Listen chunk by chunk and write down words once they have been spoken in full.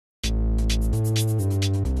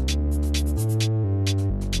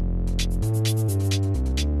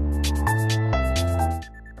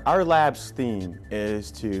Our lab's theme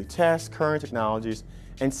is to test current technologies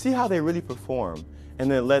and see how they really perform, and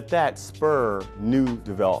then let that spur new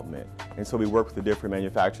development. And so we work with the different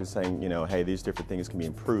manufacturers saying, hey, these different things can be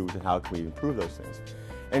improved, and how can we improve those things?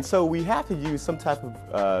 And so we have to use some type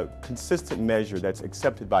of consistent measure that's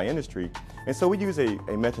accepted by industry. And so we use a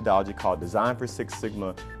methodology called Design for Six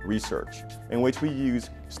Sigma research, in which we use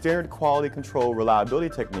standard quality control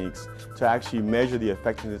reliability techniques to actually measure the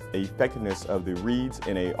effectiveness of the reads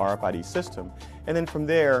in a RFID system. And then from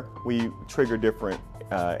there, we trigger different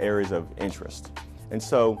areas of interest. And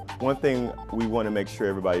so one thing we want to make sure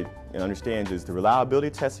everybody understands is the reliability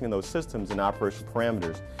testing in those systems and operational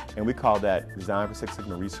parameters, and we call that Design for Six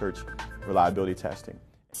Sigma research reliability testing.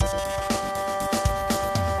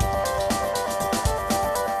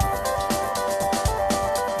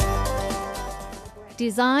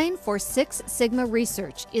 Design for Six Sigma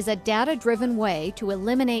research is a data-driven way to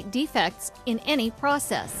eliminate defects in any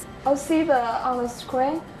process. I'll see on the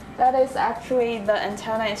screen, that is actually the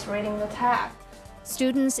antenna is reading the tag.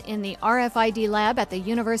 Students in the RFID lab at the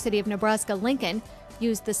University of Nebraska-Lincoln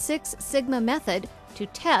use the Six Sigma method to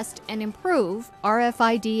test and improve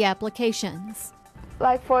RFID applications.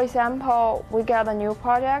 Like for example, we get a new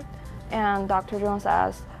project and Dr. Jones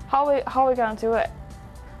asks, how are we going to do it?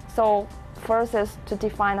 So first is to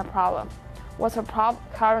define a problem. What's the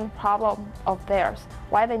current problem of theirs?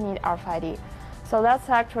 Why they need RFID? So that's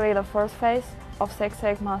actually the first phase of Six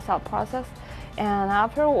Sigma sub-process. And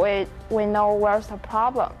after we know where's the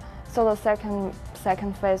problem, so the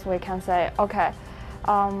second phase we can say, okay,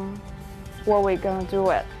 what are we going to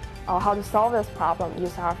do it, or how to solve this problem,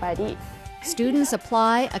 use RFID. Students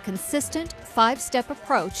apply a consistent 5-step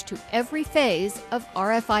approach to every phase of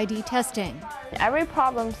RFID testing. Every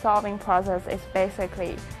problem-solving process is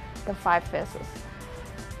basically the 5 phases.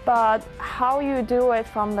 But how you do it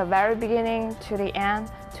from the very beginning to the end,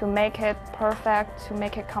 to make it perfect, to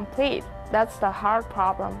make it complete, that's the hard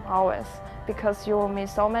problem always, because you will meet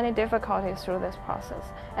so many difficulties through this process,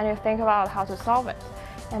 and you think about how to solve it.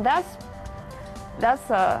 And that's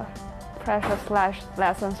a precious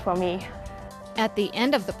lessons for me. At the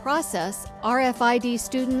end of the process, RFID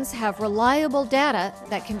students have reliable data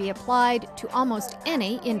that can be applied to almost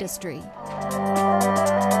any industry.